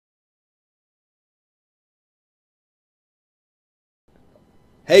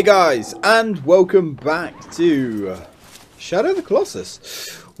Hey guys, and welcome back to Shadow of the Colossus.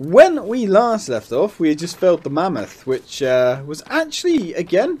 When we last left off, we had just felled the mammoth, which was actually,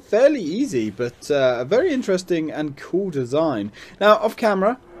 again, fairly easy, but a very interesting and cool design. Now, off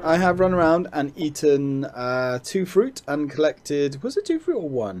camera, I have run around and eaten 2 fruit and collected, was it 2 fruit or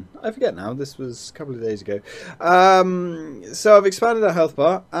 1? I forget now, this was a couple of days ago. So I've expanded our health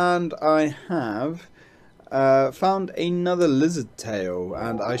bar, and I have found another lizard tail,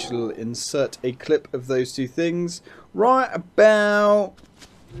 and I shall insert a clip of those 2 things right about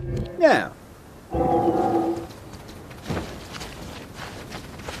now.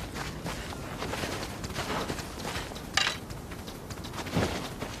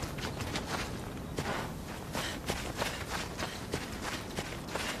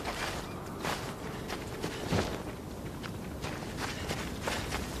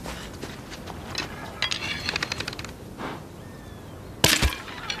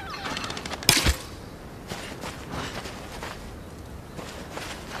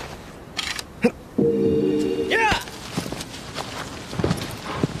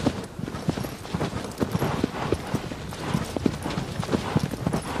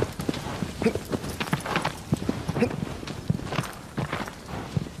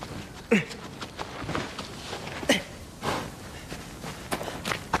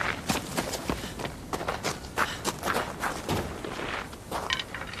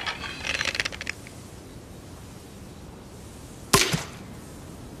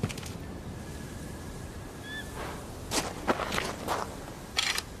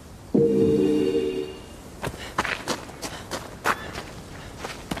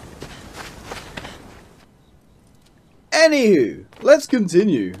 Anywho, let's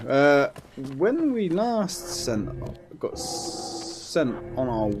continue. When we last got sent on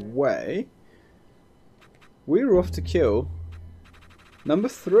our way, we were off to kill number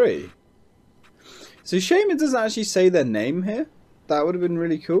 3. So shame it doesn't actually say their name here. That would have been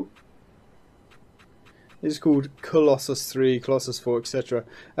really cool. It's called Colossus 3, Colossus 4, etc.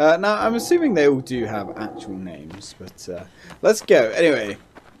 Now, I'm assuming they all do have actual names, but let's go. Anyway,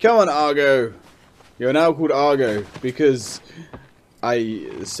 come on, Argo. You're now called Argo because I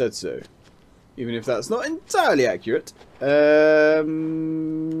said so. Even if that's not entirely accurate. Let's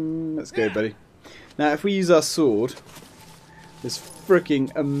go, buddy. Now, if we use our sword, this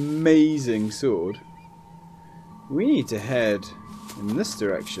freaking amazing sword, we need to head in this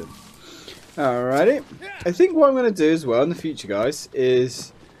direction. Alrighty. I think what I'm going to do as well in the future, guys,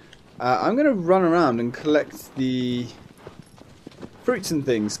 is I'm going to run around and collect the fruits and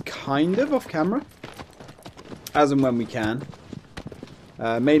things kind of off camera. As and when we can.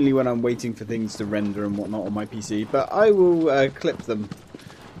 Mainly when I'm waiting for things to render and whatnot on my PC. But I will clip them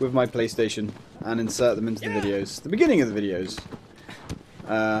with my PlayStation and insert them into the videos. The beginning of the videos.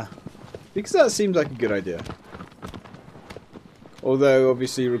 Because that seems like a good idea. Although,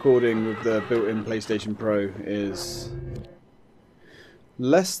 obviously, recording with the built-in PlayStation Pro is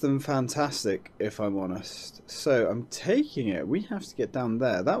less than fantastic, if I'm honest. So, I'm taking it. We have to get down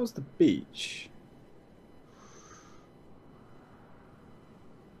there. That was the beach.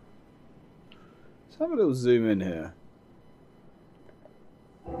 Let's have a little zoom in here.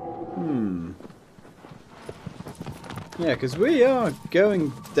 Yeah, because we are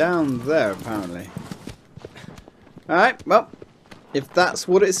going down there, apparently. Alright, well, if that's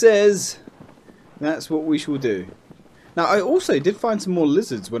what it says, that's what we shall do. Now, I also did find some more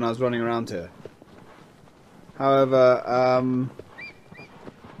lizards when I was running around here. However,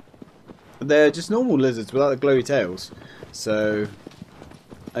 they're just normal lizards without the glowy tails. So,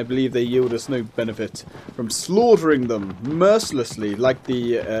 I believe they yield us no benefit from slaughtering them mercilessly like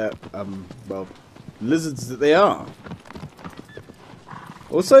the, well, lizards that they are.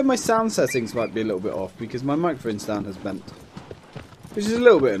 Also, my sound settings might be a little bit off because my microphone stand has bent. Which is a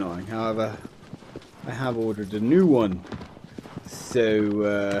little bit annoying. However, I have ordered a new one.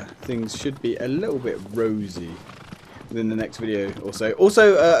 So, things should be a little bit rosy within the next video or so.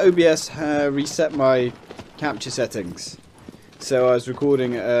 Also, OBS reset my capture settings. So I was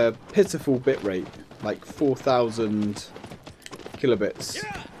recording at a pitiful bitrate, like 4,000 kilobits.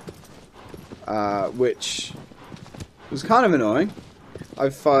 Which was kind of annoying. I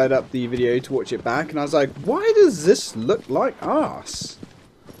fired up the video to watch it back and I was like, why does this look like arse?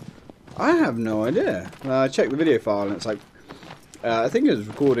 I have no idea. I checked the video file and it's like, I think it was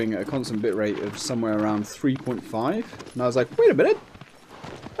recording at a constant bitrate of somewhere around 3.5. And I was like, wait a minute.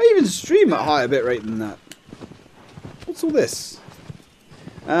 I even stream at higher bitrate than that. What's all this?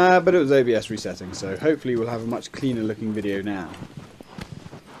 But it was OBS resetting, so hopefully we'll have a much cleaner looking video now.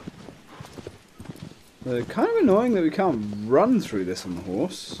 Kind of annoying that we can't run through this on the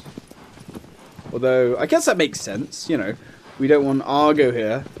horse. Although, I guess that makes sense, you know. We don't want Argo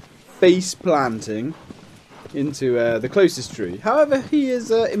here face planting into the closest tree. However, he is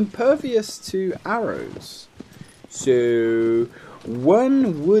impervious to arrows. So,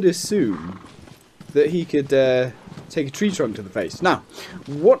 one would assume that he could take a tree trunk to the face. Now,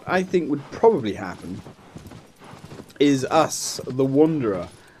 what I think would probably happen is us, the Wanderer.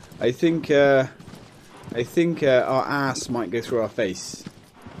 I think our ass might go through our face.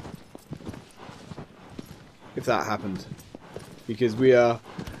 If that happened. Because we are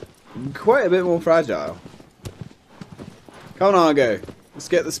quite a bit more fragile. Come on, Argo. Let's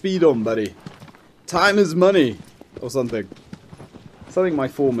get the speed on, buddy. Time is money. Or something. Something my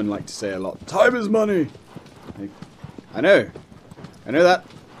foreman liked to say a lot. Time is money. I know. I know that.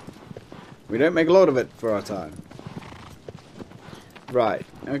 We don't make a lot of it for our time. Right.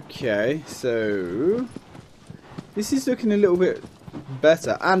 Okay. So this is looking a little bit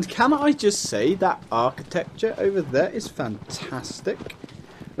better. And can I just say that architecture over there is fantastic.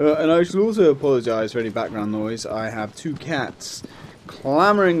 And I should also apologise for any background noise. I have two cats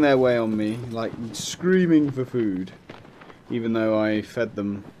clamouring their way on me, like screaming for food. Even though I fed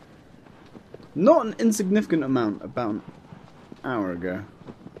them not an insignificant amount about an hour ago.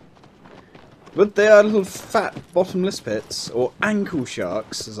 But they are little fat bottomless pits, or ankle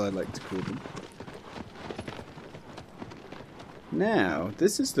sharks as I like to call them. Now,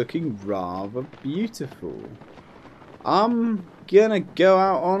 this is looking rather beautiful. I'm gonna go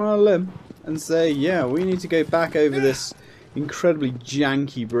out on a limb and say, yeah, we need to go back over this incredibly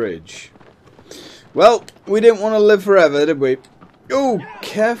janky bridge. Well, we didn't want to live forever, did we? Oh,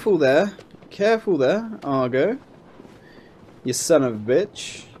 careful there. Careful there, Argo. You son of a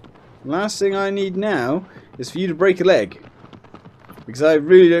bitch. Last thing I need now is for you to break a leg. Because I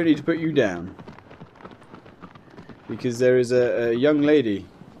really don't need to put you down. Because there is a young lady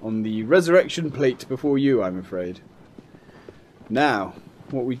on the resurrection plate before you, I'm afraid. Now,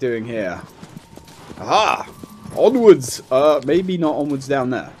 what are we doing here? Aha! Onwards! Maybe not onwards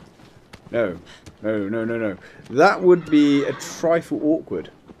down there. No. No. That would be a trifle awkward.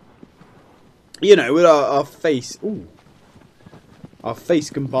 You know, with our face... Ooh. Our face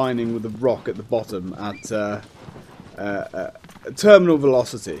combining with the rock at the bottom at terminal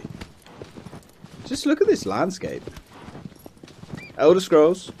velocity. Just look at this landscape. Elder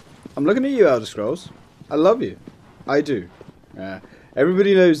Scrolls. I'm looking at you, Elder Scrolls. I love you. I do.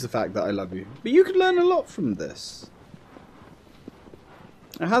 Everybody knows the fact that I love you. But you can learn a lot from this.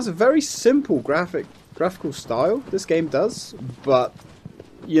 It has a very simple graphical style. This game does. But,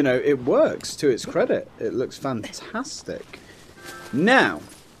 you know, it works to its credit. It looks fantastic. Now,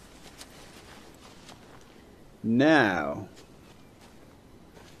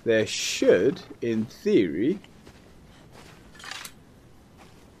 there should, in theory,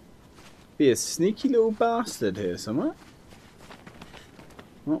 be a sneaky little bastard here somewhere.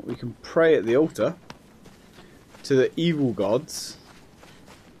 Well, we can pray at the altar to the evil gods.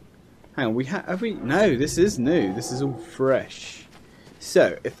 Hang on, have we? No, this is new. This is all fresh.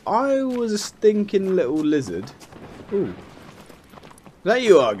 So, if I was a stinking little lizard, ooh. There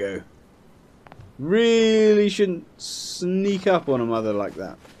you are, Argo. Really shouldn't sneak up on a mother like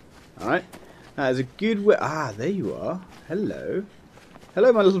that. Alright. That is a good way. Ah, there you are. Hello.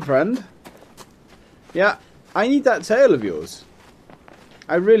 Hello, my little friend. Yeah, I need that tail of yours.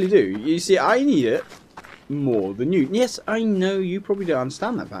 I really do. You see, I need it more than you. Yes, I know you probably don't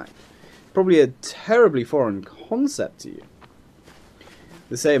understand that fact. Probably a terribly foreign concept to you.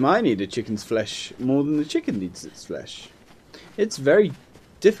 The same, I need a chicken's flesh more than the chicken needs its flesh. It's very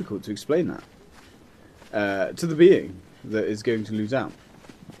difficult to explain that to the being that is going to lose out.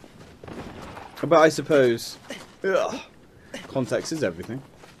 But I suppose context is everything.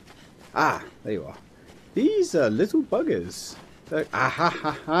 Ah, there you are. These are little buggers.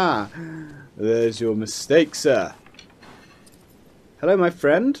 Ah. There's your mistake, sir. Hello, my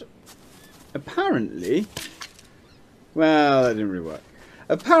friend. Apparently, well, that didn't really work.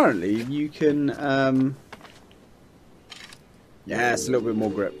 Apparently, you can yes, a little bit more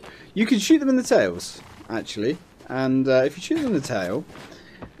grip. You can shoot them in the tails, actually. And if you shoot them in the tail,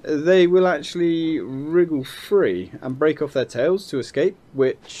 they will actually wriggle free and break off their tails to escape,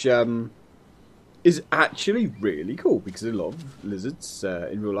 which is actually really cool, because a lot of lizards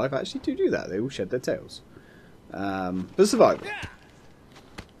in real life actually do that. They will shed their tails for survival.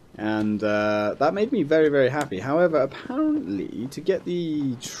 And that made me very, very happy. However, apparently, to get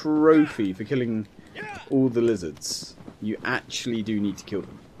the trophy for killing all the lizards, you actually do need to kill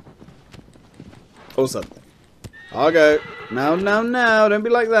them. Or something. I'll go. No, don't be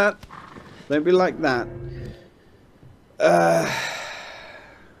like that. Don't be like that.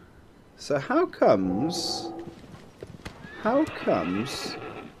 So how comes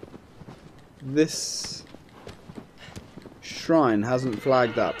this shrine hasn't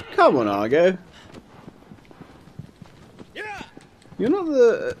flagged up? Come on, Argo. You're not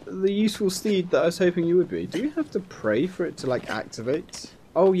the useful steed that I was hoping you would be. Do we have to pray for it to like activate?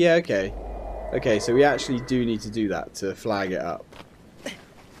 Oh yeah, okay. Okay, so we actually do need to do that to flag it up.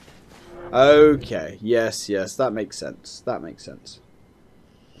 Okay, yes, that makes sense. That makes sense.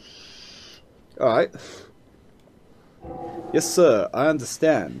 Alright. Yes, sir, I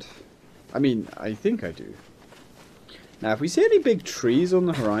understand. I mean, I think I do. Now, if we see any big trees on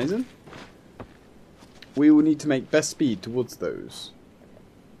the horizon, we will need to make best speed towards those.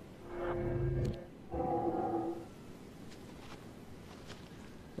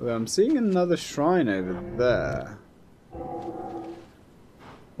 Well, I'm seeing another shrine over there.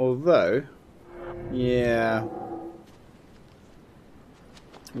 Although, yeah,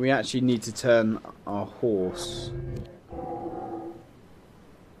 we actually need to turn our horse.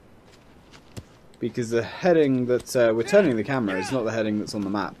 Because the heading that we're turning the camera is not the heading that's on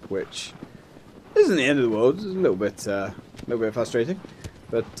the map, which isn't the end of the world. It's a little bit frustrating,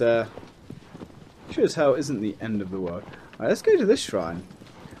 but sure as hell isn't the end of the world. Right, let's go to this shrine.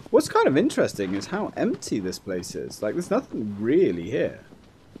 What's kind of interesting is how empty this place is. Like, there's nothing really here,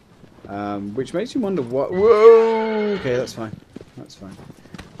 which makes you wonder what. Whoa! Okay, that's fine. That's fine.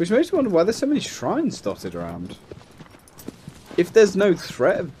 Which makes you wonder why there's so many shrines dotted around. If there's no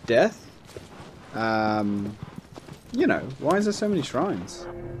threat of death, you know, why is there so many shrines?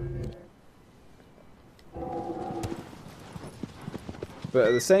 But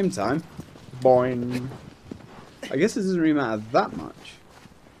at the same time, boing. I guess it doesn't really matter that much.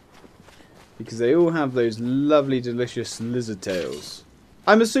 Because they all have those lovely, delicious lizard tails.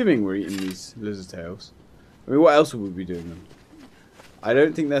 I'm assuming we're eating these lizard tails. I mean, what else would we be doing them? I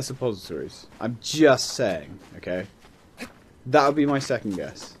don't think they're suppositories. I'm just saying, okay? That would be my second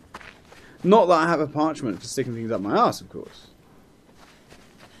guess. Not that I have a parchment for sticking things up my arse, of course.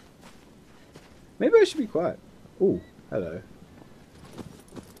 Maybe I should be quiet. Ooh, hello.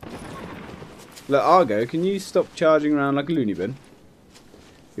 Look, Argo, can you stop charging around like a loony bin?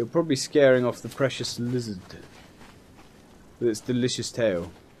 You're probably scaring off the precious lizard with its delicious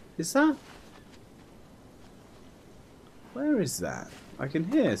tail. Is that? Where is that? I can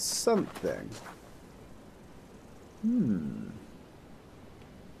hear something.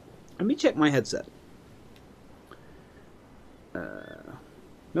 Let me check my headset.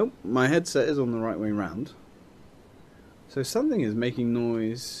 Nope, my headset is on the right way round. So something is making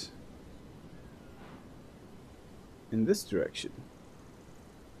noise in this direction.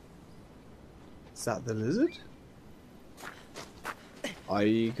 Is that the lizard?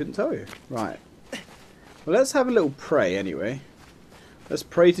 I couldn't tell you. Right. Well, let's have a little pray anyway. Let's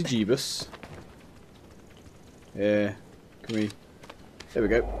pray to Jeebus. Yeah. Can we... There we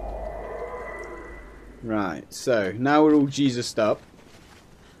go. Right. So, now we're all Jesused up.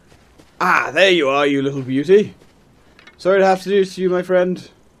 Ah, there you are, you little beauty. Sorry to have to do this to you, my friend.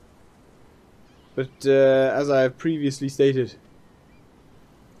 But, as I have previously stated...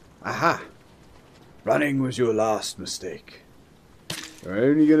 Aha! Running was your last mistake. You're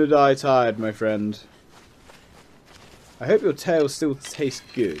only gonna die tired, my friend. I hope your tail still tastes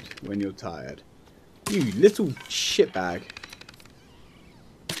good when you're tired. You little shitbag.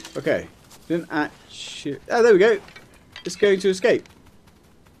 Okay. Didn't actually... Oh, there we go. It's going to escape.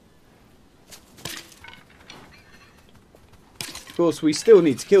 Of course, we still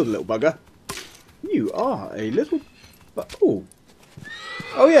need to kill the little bugger. You are a little... Oh.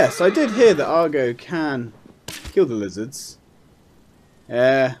 Oh yes, I did hear that Argo can kill the lizards.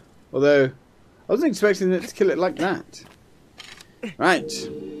 Although I wasn't expecting it to kill it like that. Right, a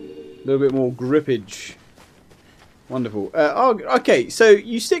little bit more grippage. Wonderful. Okay, so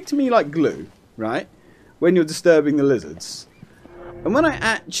you stick to me like glue, right? When you're disturbing the lizards, and when I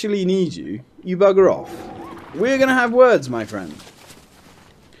actually need you, you bugger off. We're gonna have words, my friend.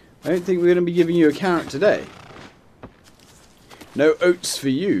 I don't think we're gonna be giving you a carrot today. No oats for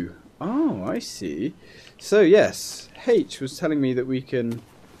you. Oh, I see. So, yes, H was telling me that we can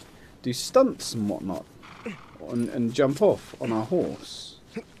do stunts and whatnot. And jump off on our horse.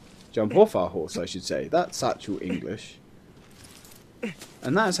 Jump off our horse, I should say. That's actual English.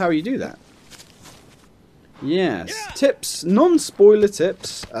 And that's how you do that. Yes. Tips, non-spoiler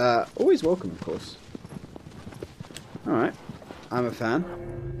tips. Always welcome, of course. Alright. I'm a fan.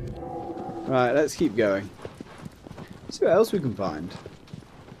 Right, let's keep going. See what else we can find.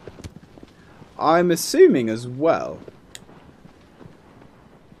 I'm assuming as well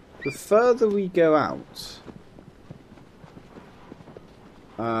the further we go out,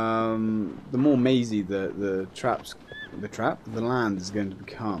 the more mazy the land is going to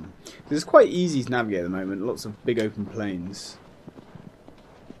become. It's quite easy to navigate at the moment. Lots of big open plains.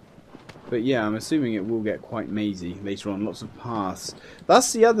 But yeah, I'm assuming it will get quite mazy later on. Lots of paths.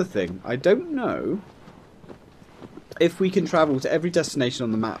 That's the other thing. I don't know if we can travel to every destination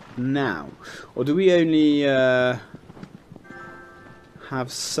on the map now, or do we only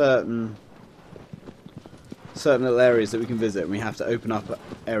have certain little areas that we can visit, and we have to open up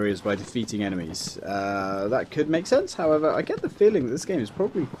areas by defeating enemies. That could make sense. However, I get the feeling that this game is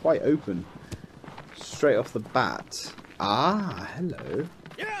probably quite open straight off the bat. Ah, hello.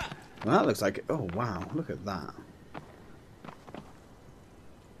 Yeah. Well, that looks like... Oh, wow. Look at that.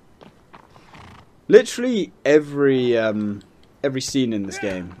 Literally every scene in this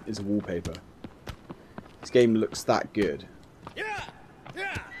game is a wallpaper. This game looks that good. Yeah.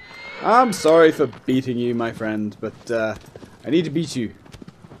 Yeah. I'm sorry for beating you, my friend, but I need to beat you.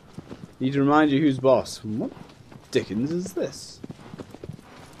 Need to remind you who's boss. What dickens is this?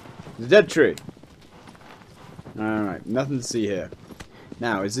 It's a dead tree. Alright, nothing to see here.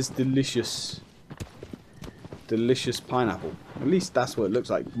 Now, is this delicious pineapple? At least that's what it looks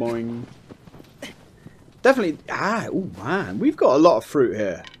like. Boing. Definitely. Ah, oh man, we've got a lot of fruit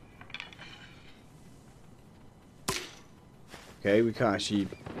here. Okay, we can't actually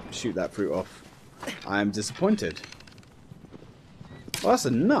shoot that fruit off. I am disappointed. Well, that's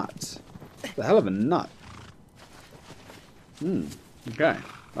a nut. That's a hell of a nut. Okay.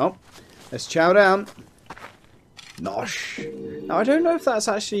 Well, let's chow down. Nosh. Now, I don't know if that's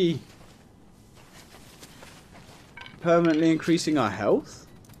actually permanently increasing our health.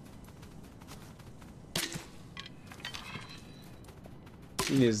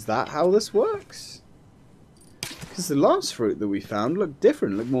 Is that how this works? Because the last fruit that we found looked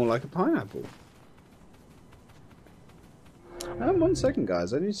different, looked more like a pineapple. 1 second,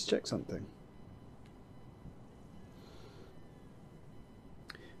 guys, I need to check something.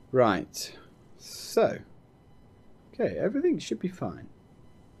 Right. So. Okay, everything should be fine.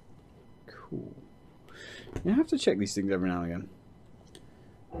 Cool. You have to check these things every now and again.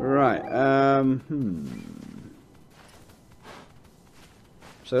 Right,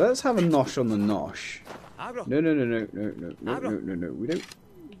 So let's have a nosh on the nosh. No. We don't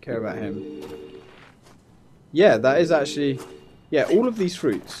care about him. Yeah, that is actually... Yeah, all of these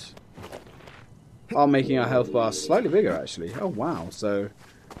fruits are making our health bar slightly bigger, actually. Oh, wow. So,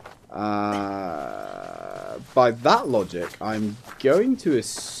 by that logic, I'm going to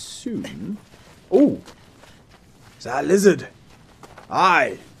assume... Oh! Is that a lizard?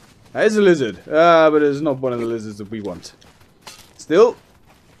 Aye! That is a lizard. But it's not one of the lizards that we want. Still,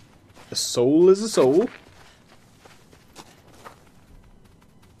 a soul is a soul.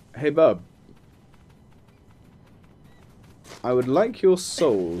 Hey, bub. I would like your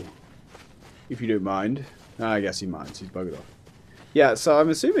soul, if you don't mind. I guess he minds. He's buggered off. Yeah, so I'm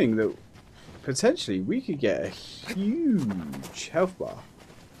assuming that potentially we could get a huge health bar.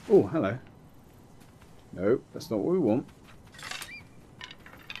 Oh, hello. No, that's not what we want.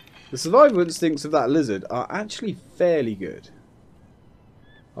 The survival instincts of that lizard are actually fairly good.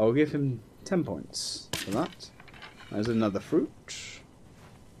 I'll give him 10 points for that. There's another fruit.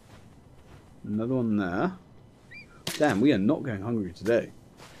 Another one there. Damn, we are not going hungry today.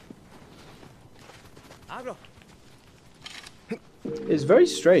 It's very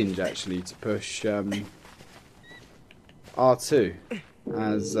strange, actually, to push R2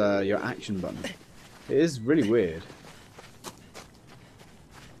 as your action button. It is really weird.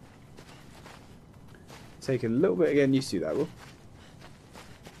 Take a little bit of getting used to that, will.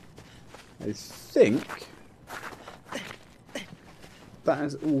 I think that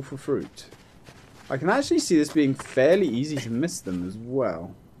is all for fruit. I can actually see this being fairly easy to miss them as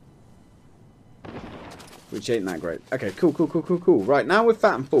well. Which ain't that great. Okay, cool. Right, now we're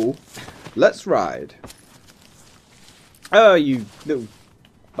fat and full. Let's ride. Oh, you little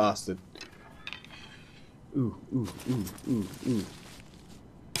bastard. Ooh.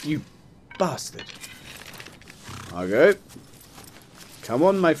 You bastard. Okay. Come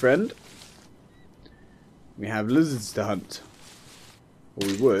on, my friend. We have lizards to hunt. Or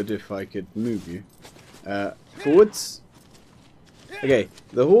we would if I could move you. Forwards. Okay,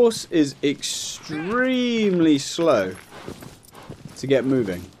 the horse is extremely slow to get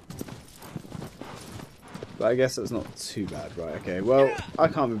moving. But I guess that's not too bad, right? Okay, well, I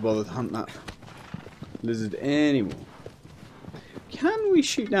can't be bothered to hunt that lizard anymore. Can we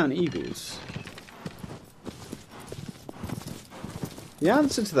shoot down eagles? The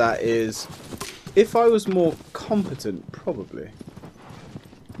answer to that is, if I was more competent, probably.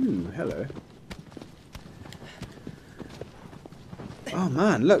 Ooh, hello. Oh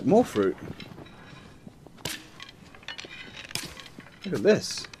man, look, more fruit. Look at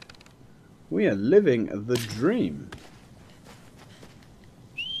this. We are living the dream.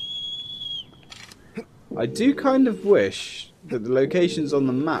 I do kind of wish that the locations on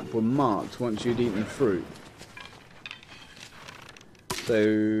the map were marked once you'd eaten fruit.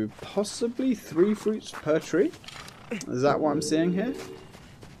 So, possibly 3 fruits per tree? Is that what I'm seeing here?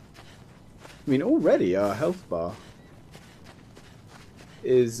 I mean, already our health bar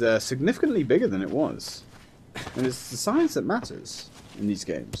is significantly bigger than it was. And it's the science that matters in these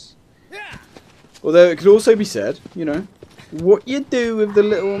games. Although it could also be said, you know, what you do with the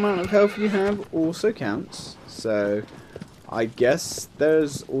little amount of health you have also counts. So, I guess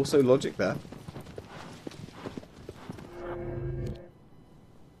there's also logic there.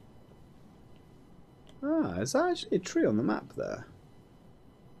 Ah, is that actually a tree on the map there?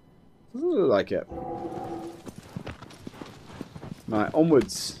 Doesn't look like it. Right,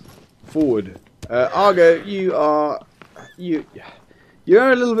 onwards. Forward. Argo, you're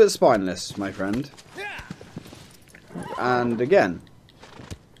a little bit spineless, my friend. And again,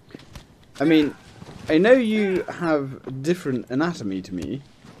 I mean, I know you have different anatomy to me,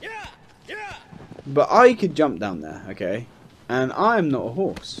 but I could jump down there, okay? And I'm not a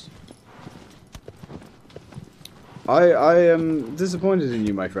horse. I am disappointed in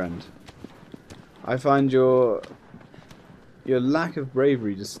you, my friend. I find your lack of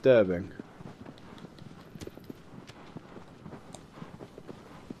bravery disturbing.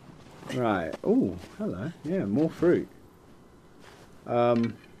 Right. Oh, hello. Yeah, more fruit.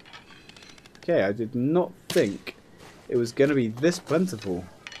 Okay, I did not think it was going to be this plentiful.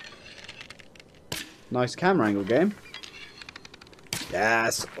 Nice camera angle, game.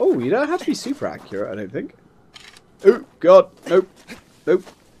 Yes. Oh, you don't have to be super accurate, I don't think. Oh, God. Nope. Nope.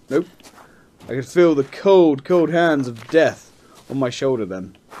 Nope. I could feel the cold, cold hands of death on my shoulder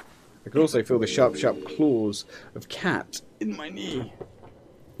then. I could also feel the sharp, sharp claws of cat in my knee.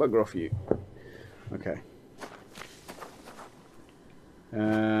 Bugger off you. Okay.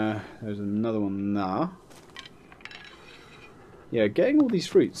 There's another one there. Yeah, getting all these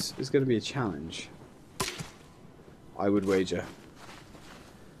fruits is going to be a challenge. I would wager.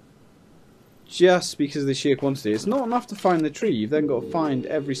 Just because of the sheer quantity. It's not enough to find the tree. You've then got to find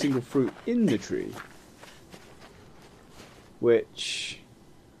every single fruit in the tree. Which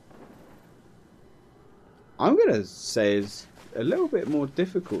I'm going to say is a little bit more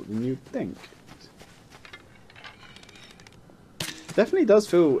difficult than you'd think. Definitely does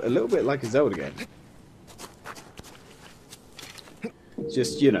feel a little bit like a Zelda game.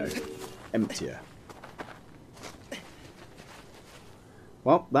 Just, you know, emptier.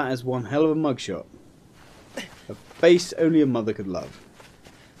 Well, that is one hell of a mugshot. A face only a mother could love.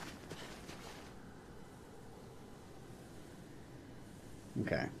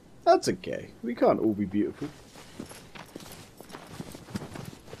 Okay. That's okay. We can't all be beautiful.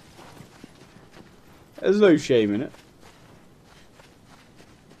 There's no shame in it.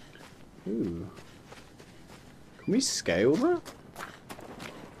 Ooh. Can we scale that?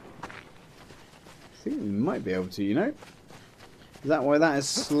 I think we might be able to, you know? Is that why that is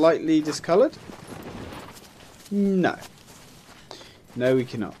slightly discoloured? No. No, we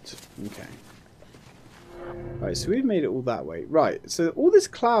cannot. Okay. Right, so we've made it all that way. Right, so all this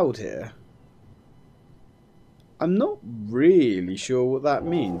cloud here, I'm not really sure what that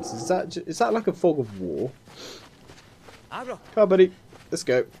means. Is that like a fog of war? Come on, buddy. Let's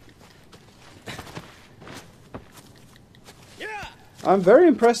go. I'm very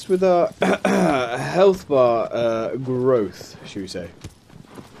impressed with our health bar growth, should we say,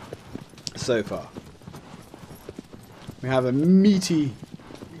 so far. We have a meaty,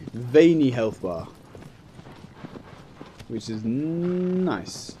 veiny health bar, which is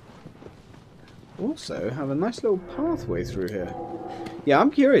nice. Also, have a nice little pathway through here. Yeah, I'm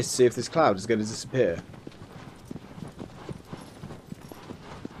curious to see if this cloud is going to disappear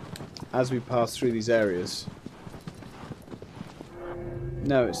as we pass through these areas.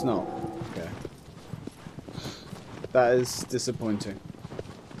 No, it's not. Okay. That is disappointing.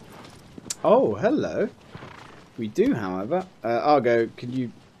 Oh, hello. We do, however. Argo, could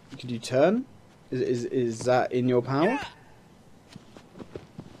you turn? Is that in your power?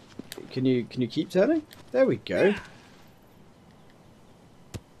 Can you keep turning? There we go.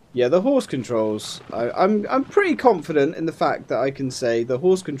 Yeah, the horse controls. I'm pretty confident in the fact that I can say the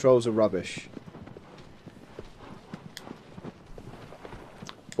horse controls are rubbish.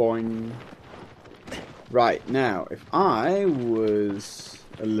 Boing. Right, now, if I was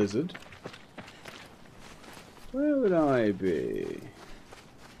a lizard, where would I be?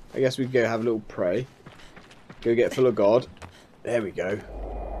 I guess we go have a little pray. Go get full of God. There we go.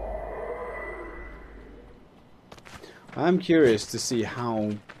 I'm curious to see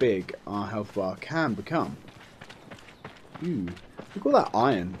how big our health bar can become. Ooh, look at all that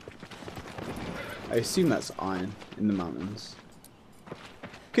iron. I assume that's iron in the mountains.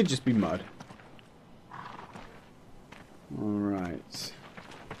 Could just be mud. Alright.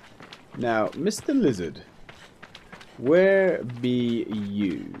 Now, Mr. Lizard, where be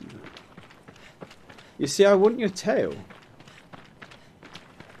you? You see, I want your tail.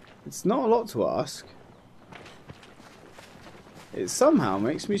 It's not a lot to ask. It somehow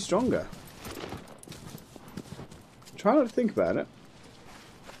makes me stronger. Try not to think about it.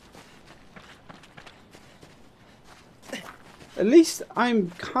 At least I'm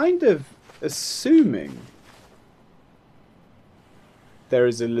kind of assuming there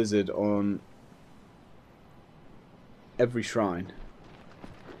is a lizard on every shrine.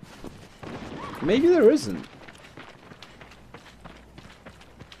 Maybe there isn't.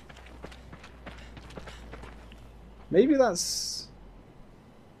 Maybe that's...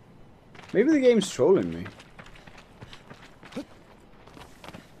 Maybe the game's trolling me.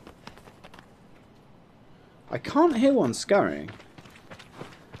 I can't hear one scurrying,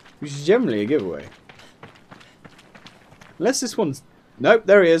 which is generally a giveaway. Unless this one's... Nope,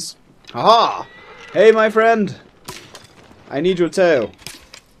 there he is. Haha! Hey, my friend! I need your tail.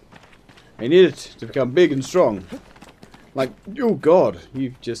 I need it to become big and strong. Like, oh god,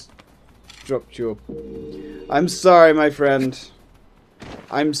 you've just dropped your... I'm sorry, my friend.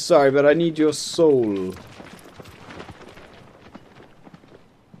 I'm sorry, but I need your soul.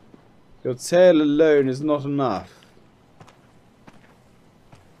 Your tail alone is not enough.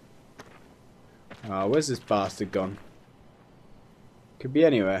 Ah, where's this bastard gone? Could be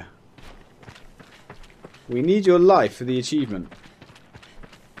anywhere. We need your life for the achievement.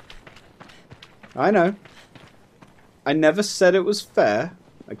 I know. I never said it was fair,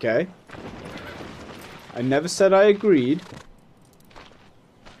 okay? I never said I agreed.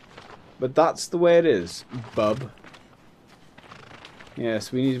 But that's the way it is, bub.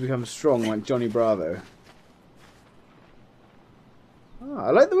 Yes, we need to become strong like Johnny Bravo. Oh,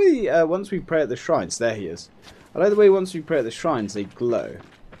 I like the way once we pray at the shrines, there he is. I like the way once we pray at the shrines they glow.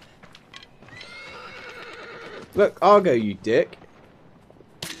 Look, Argo, you dick.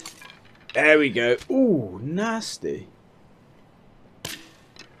 There we go. Ooh, nasty.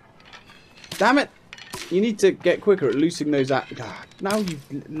 Damn it! You need to get quicker at loosing those out. Ah, now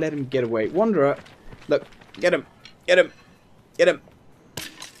you've let him get away. Wanderer, look, get him, get him, get him.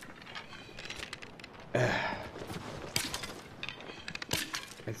 I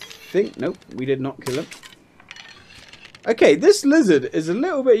think, nope, we did not kill him. Okay, this lizard is a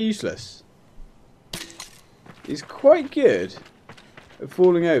little bit useless. He's quite good at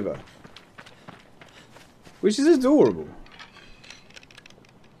falling over, which is adorable.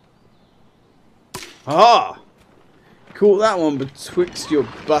 Ah! Caught that one betwixt your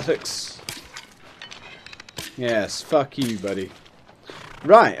buttocks. Yes, fuck you, buddy.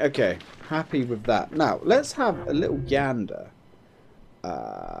 Right, okay. Happy with that. Now, let's have a little gander at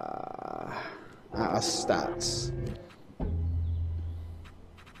our stats.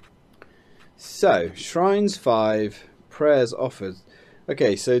 So, shrines 5, prayers offered.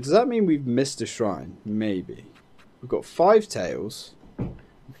 Okay, so does that mean we've missed a shrine? Maybe. We've got 5 tails,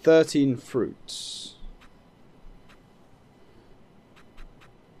 13 fruits.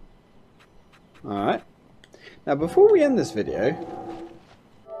 Alright. Now, before we end this video,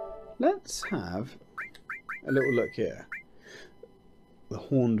 let's have a little look here. The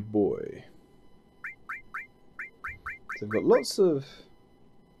Horned Boy. So we've got lots of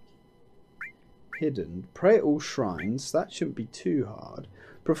hidden. Pray at all shrines. That shouldn't be too hard.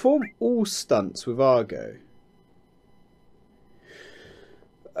 Perform all stunts with Argo.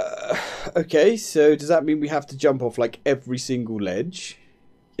 Okay, so does that mean we have to jump off like every single ledge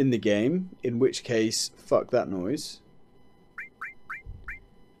in the game? In which case, fuck that noise.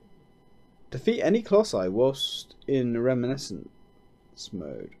 Defeat any Colossi whilst in reminiscence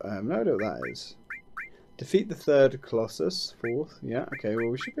mode. I have no idea what that is. Defeat the 3rd Colossus, 4th. Yeah, okay, well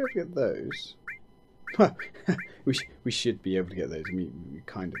we should be able to get those. we should be able to get those. I mean, we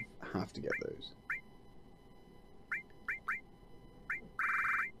kind of have to get those.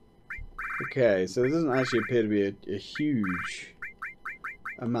 Okay, so there doesn't actually appear to be a huge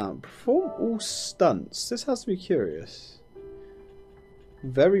amount. Perform all stunts. This has to be curious.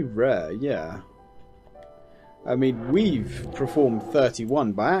 Very rare, yeah. I mean, we've performed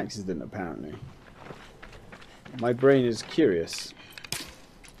 31 by accident, apparently. My brain is curious.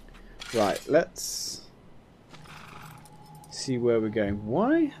 Right, let's see where we're going.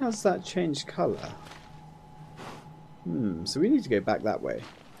 Why has that changed colour? So we need to go back that way.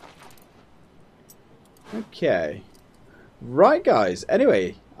 Okay. Right, guys.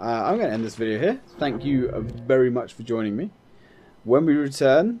 Anyway, I'm going to end this video here. Thank you very much for joining me. When we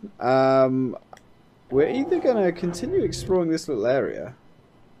return, we're either going to continue exploring this little area.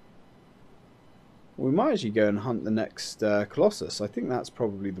 We might actually go and hunt the next Colossus. I think that's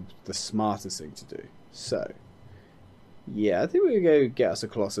probably the smartest thing to do. So, yeah, I think we'll go get us a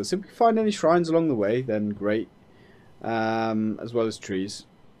Colossus. If we find any shrines along the way, then great. As well as trees.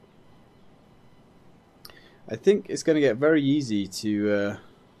 I think it's going to get very easy to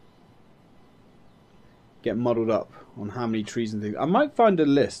get muddled up on how many trees and things. I might find a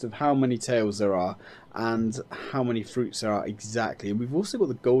list of how many tails there are and how many fruits there are exactly. And we've also got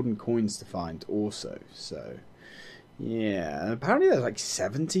the golden coins to find also. So, yeah. And apparently there's like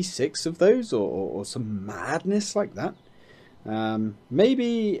 76 of those or some madness like that.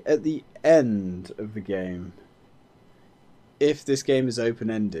 Maybe at the end of the game, if this game is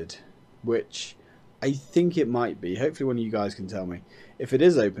open-ended, which I think it might be. Hopefully one of you guys can tell me. If it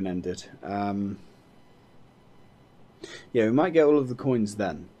is open-ended, yeah, we might get all of the coins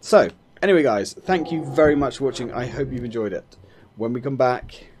then. So, anyway guys, thank you very much for watching. I hope you've enjoyed it. When we come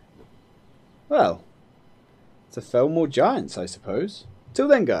back, well, to fell more giants, I suppose. Till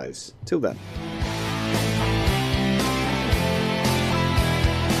then, guys. Till then.